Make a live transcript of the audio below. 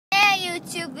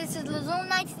YouTube. This is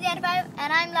Lazul1985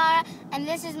 and I'm Lara, and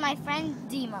this is my friend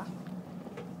Deema.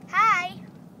 Hi.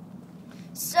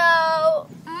 So,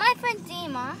 my friend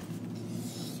Deema,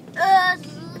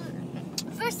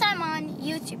 first time on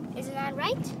YouTube, isn't that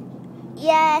right?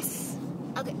 Yes.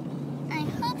 Okay. I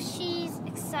hope she's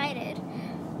excited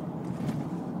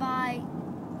by,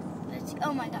 let's see,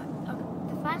 oh my god,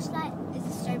 okay. The flashlight is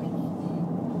disturbing me.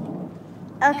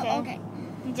 Okay. Oh, okay.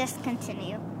 Just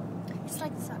continue. It's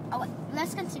like the sun. Oh wait,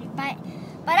 let's continue.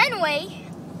 But anyway,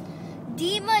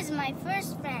 Deema is my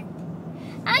first friend.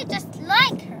 I just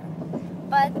like her.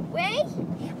 But wait,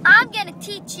 I'm gonna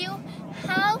teach you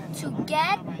how to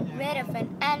get rid of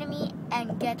an enemy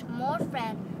and get more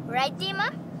friends. Right,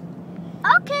 Deema?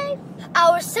 Okay.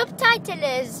 Our subtitle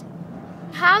is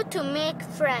how to make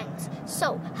friends.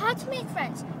 So, how to make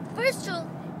friends. First rule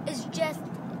is just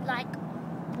like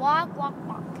walk,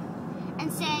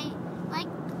 and say like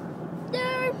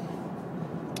they're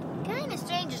kind of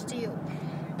strangers to you,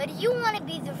 but you want to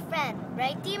be their friend,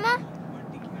 right, Deema?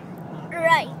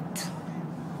 Right.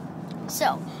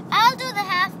 So I'll do the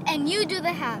half and you do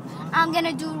the half. I'm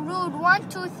gonna do rule 1,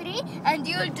 2, 3, and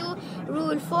you'll do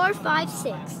rule 4, 5,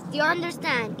 6. Do you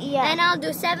understand? Yeah. And I'll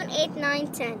do 7, 8, 9,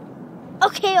 10.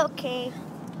 Okay.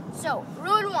 So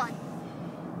rule 1,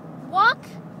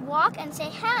 walk and say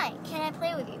hi. Can I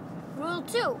play with you? Rule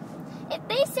 2, if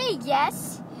they say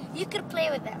yes, you could play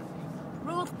with them.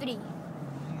 Rule 3,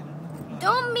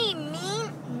 don't be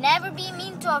mean. Never be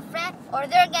mean to a friend, or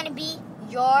they're gonna be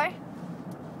your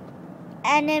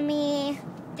enemy.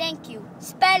 Thank you.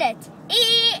 Spell it.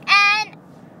 E-N.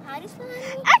 How do you spell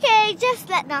enemy? Okay, just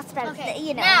not spell Okay. it.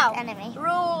 You know, Now, enemy.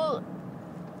 rule.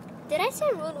 Did I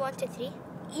say rule 1, 2, 3?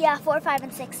 Yeah, 4, 5,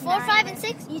 and 6. 4, 5, and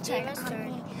 6? You turn. Deema's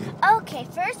turn. Okay,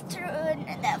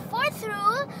 the fourth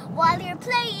rule, while you're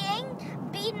playing,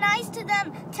 be nice to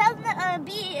them. Tell them,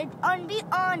 be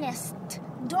honest.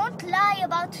 Don't lie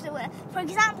about the way. For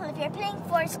example, if you're playing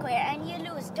Foursquare and you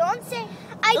lose, don't say,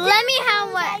 Let me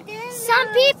have one. Some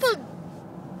people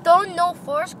don't know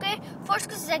Foursquare.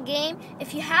 Foursquare is a game.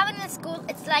 If you have it in school,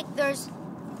 it's like there's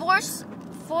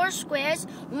four squares.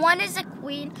 One is a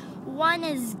queen. One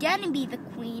is gonna be the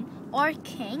queen or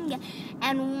king,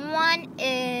 and one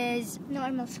is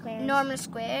normal square.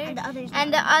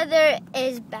 And the other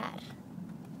is bad.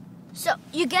 So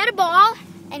you get a ball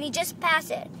and you just pass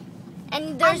it.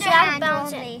 And there's you have to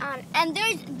bounce it on. And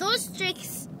those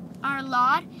tricks are a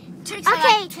lot. Tricks are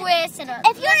like twists and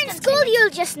if you're in school, you'll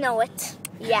just know it.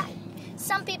 Yeah.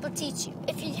 Some people teach you.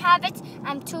 If you have it,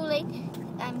 I'm too late.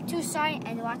 I'm too sorry.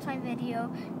 And watch my video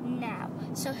now.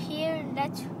 So here,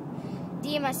 let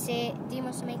Deema say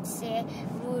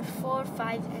rule 4,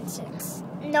 5, and 6.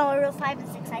 No, rule 5 and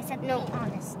 6. I said no. Be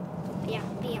honest. Yeah,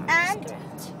 be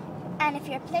honest. And if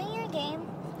you're playing your game,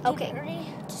 okay.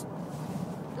 Just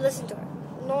listen to her.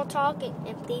 No talking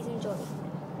and please enjoy.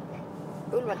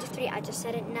 Rule 1, 2, 3. I just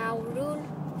said it now. Rule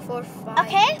 4, 5,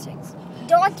 and 6.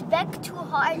 Don't beg too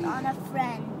hard on a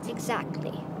friend.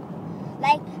 Exactly.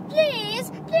 Like,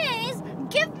 please,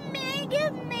 give me.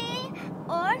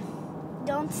 Or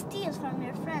don't steal from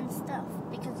your friend's stuff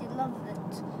because you love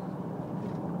it.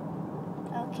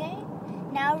 Okay?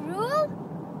 Now rule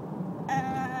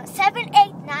 7,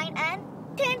 8, 9, and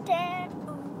 10.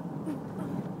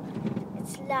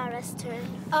 It's Lara's turn.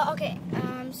 Oh, okay.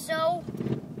 So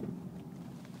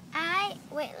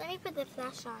wait. Let me put the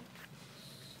flash on.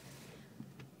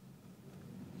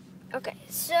 Okay.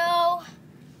 So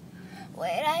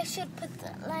wait. I should put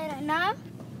the light on now.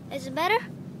 Is it better?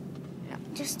 No,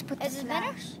 just put the flash. Is it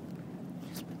better?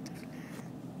 Just put the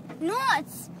flash. No,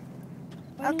 it's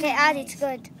okay. Adi, it's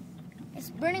good. It's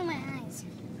burning my eyes.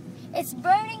 It's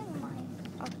burning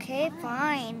my. Okay,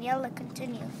 fine. Yalla,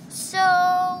 continue. So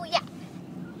yeah.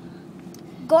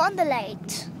 Go on the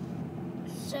light.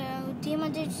 So, Deema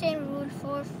did say rule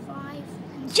 4, 5.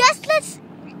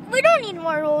 We don't need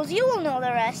more rules. You will know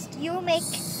the rest.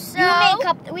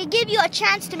 We give you a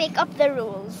chance to make up the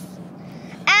rules.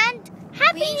 And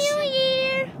Happy New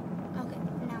Year! Okay,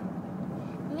 now,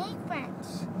 make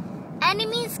friends.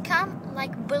 Enemies come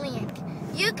like bullying.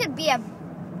 You could be a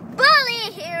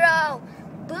bully hero.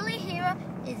 Bully hero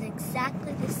is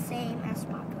exactly the same as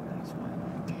popular as one.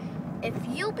 If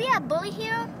you be a bully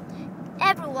hero,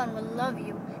 everyone will love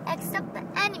you, except the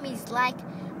enemies. Like,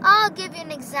 I'll give you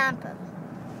an example.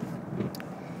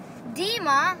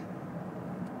 Deema,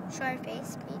 show your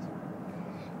face, please.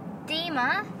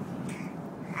 Deema,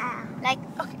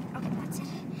 okay, that's it.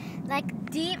 Like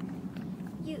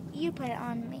you put it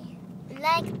on me.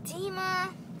 Like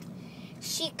Deema,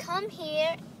 she come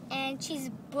here and she's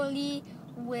bully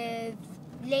with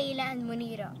Layla and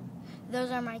Munira.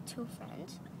 Those are my two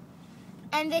friends.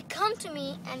 And they come to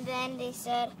me, and then they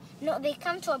said, no, they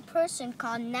come to a person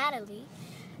called Natalie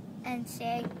and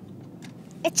say,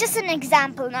 It's just an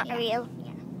example, not Yeah. real.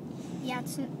 yeah,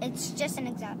 it's just an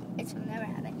example. It's never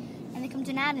happened. And they come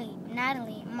to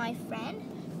Natalie, my friend,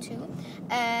 too.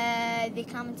 They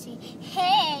come and say,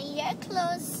 hey, your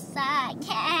clothes suck.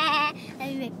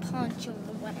 And they punch you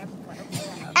or whatever.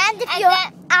 And if And you're,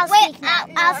 then- I'll wait, speak now.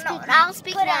 no, I'll no, speak no, now. I'll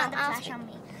speak Put now, on the I'll flash speak. on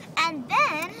me. And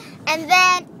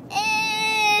then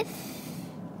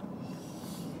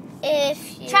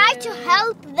if you try to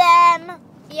help them.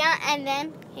 Yeah, and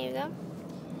then here you go.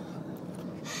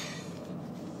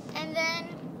 And then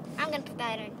I'm gonna put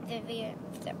that in the video.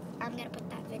 I'm gonna put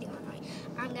that video on.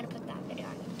 I'm gonna put that video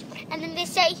on YouTube. And then they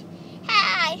say,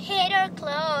 "Hey, I hate her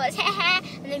clothes."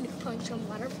 And then we punch them,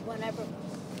 whatever.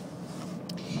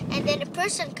 And then the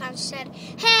person comes and said,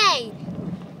 "Hey,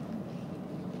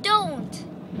 don't,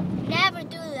 never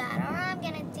do that, or I'm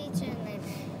gonna teach you."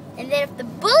 And then if the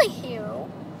bully hero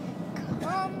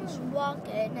comes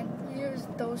walking, and here's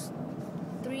those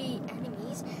 3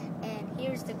 enemies, and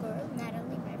here's the girl,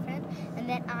 Natalie, my friend, and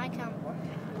then I come,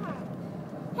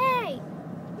 hey,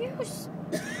 you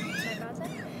sorry about that.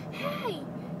 Hey,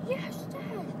 you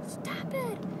stop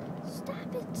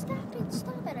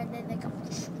it, and then they come,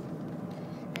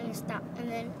 and they stop, and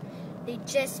then they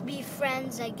just be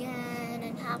friends again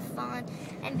and have fun,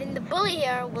 and then the bully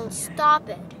hero will stop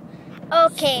it.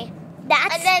 Okay,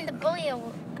 that's. And then the bully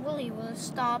will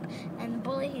stop, and the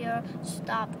bully here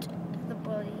stopped the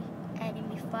bully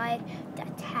enemy fight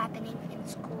that's happening in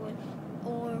school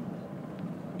or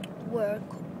work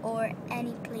or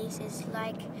any places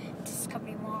like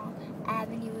Discovery Mall,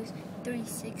 Avenues,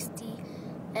 360,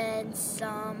 and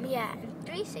some, and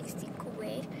 360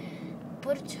 Kuwait,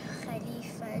 Burj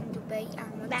Khalifa in Dubai.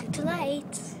 Back to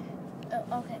lights.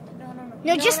 Okay, no.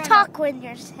 No, just talk when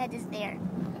your head is there.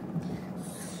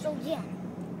 So yeah,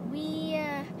 we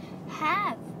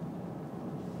have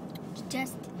to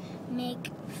just make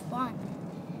fun.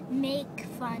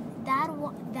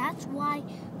 That's why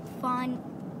fun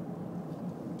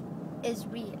is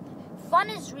real. Fun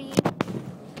is real.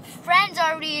 Friends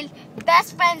are real.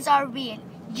 Best friends are real.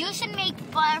 You should make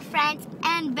fun friends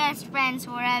and best friends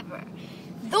forever.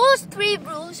 Those 3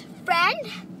 rules: friend,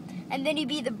 and then you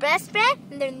be the best friend,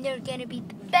 and then you're gonna be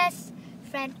the best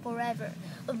friend forever.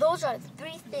 Those are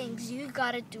 3 things you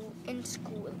gotta do in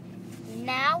school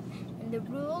now, and the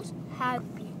rules have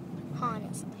been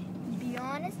honest. Be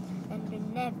honest, and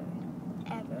never,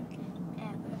 ever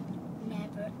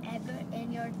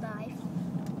in your life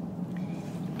and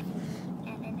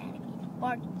an enemy,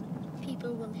 or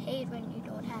people will hate when you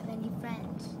don't have any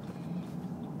friends.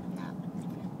 Now,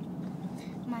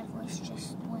 my voice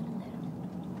just went a little.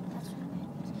 That's what it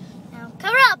is. Now,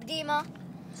 cover up, Deema.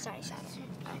 Sorry.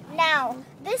 Now,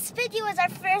 this video is our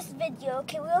first video.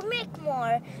 Okay, we'll make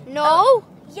more. No.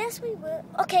 Yes, we will.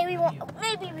 Okay, we won't.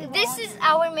 Maybe we won't. This is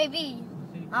our maybe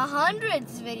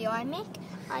 100th video I make.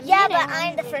 Yeah, but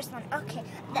I'm the first one. Okay,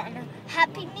 then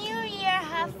Happy New Year.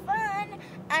 Have fun.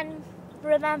 And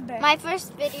remember, My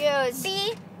first videos.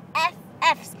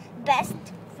 BFFs, best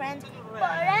friends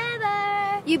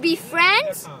forever. You be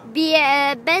friends, be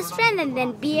a best friend, and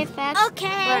then BFF.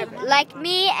 Okay. Forever. Like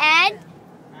me and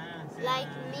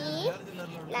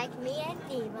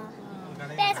Deema.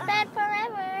 Best friend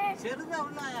forever.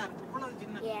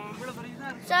 Yeah.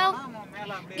 So,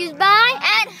 goodbye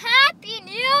and Happy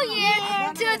New Year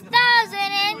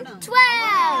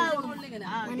 2012.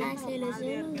 When I say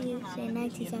Luzulu, you say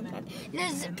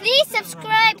 1975. Please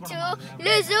subscribe to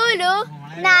Luzulu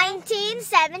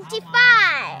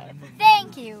 1975.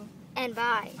 Thank you and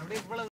bye.